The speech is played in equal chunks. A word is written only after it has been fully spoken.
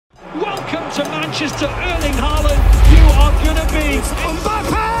to Manchester, Erling Haaland, you are gonna be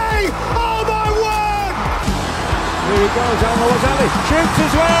Mbappe! Oh my word! Here he goes, Al-Mawazali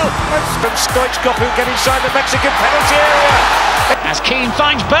shoots as well. From Stoichkov, who get inside the Mexican penalty area. As Keane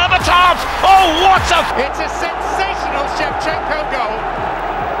finds Berbatov. Oh, what a... It's a sensational Shevchenko goal.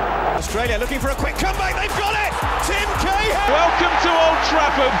 Australia looking for a quick comeback. They've got it. Tim Cahill. Welcome to Old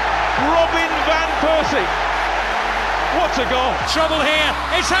Trafford, Robin van Persie. What a goal. Trouble here.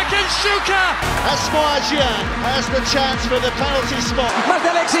 It's Hakan-Şükür. Asmoajian has the chance for the penalty spot.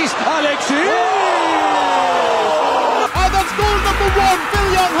 Alexis. And that's goal number one. Phil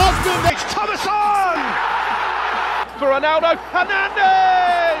Young has been. It's Thomas on for Ronaldo.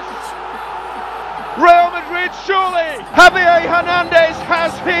 Hernandez. Real Madrid surely. Javier Hernandez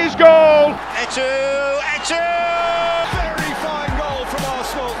has his goal. Etu. Very fine goal from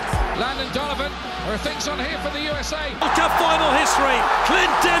Arsenal. Landon Donovan. There are things on here for the USA. World Cup final history.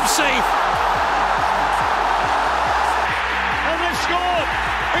 Clint Dempsey. And they've scored.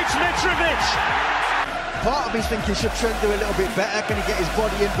 It's Mitrovic. Part of me's thinking should Trent do a little bit better? Can he get his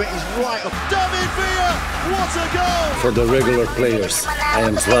body in? But he's right up. David Villa, what a goal! For the regular players, I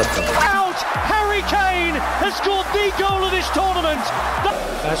am Zlatan. Out! Harry Kane has scored the goal of this tournament.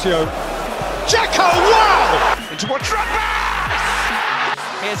 Asio. Džeko, wow! Into what Drogba!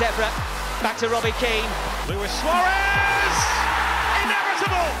 Here's Evra, back to Robbie Keane. Luis Suárez.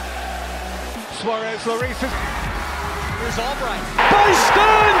 Inevitable. Suárez, Ruiz. Here's Albright. By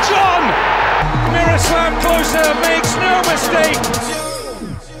Stern John! Miroslav Klose makes no mistake.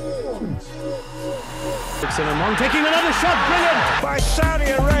 Senamuang taking another shot, brilliant! By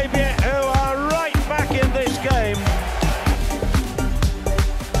Saudi Arabia, who are right back in this game.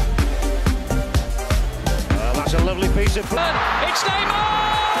 Well, that's a lovely piece of play. It's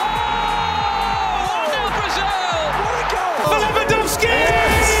Neymar! 1-0 Brazil! What a goal! For Lewandowski!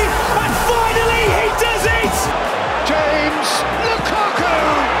 And finally he does it! James Lukaku!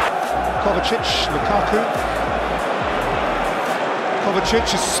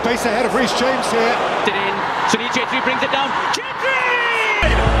 Kovacic is space ahead of Reece James here. Sunil Chhetri brings it down.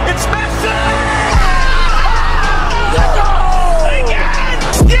 Chhetri! It's Messi!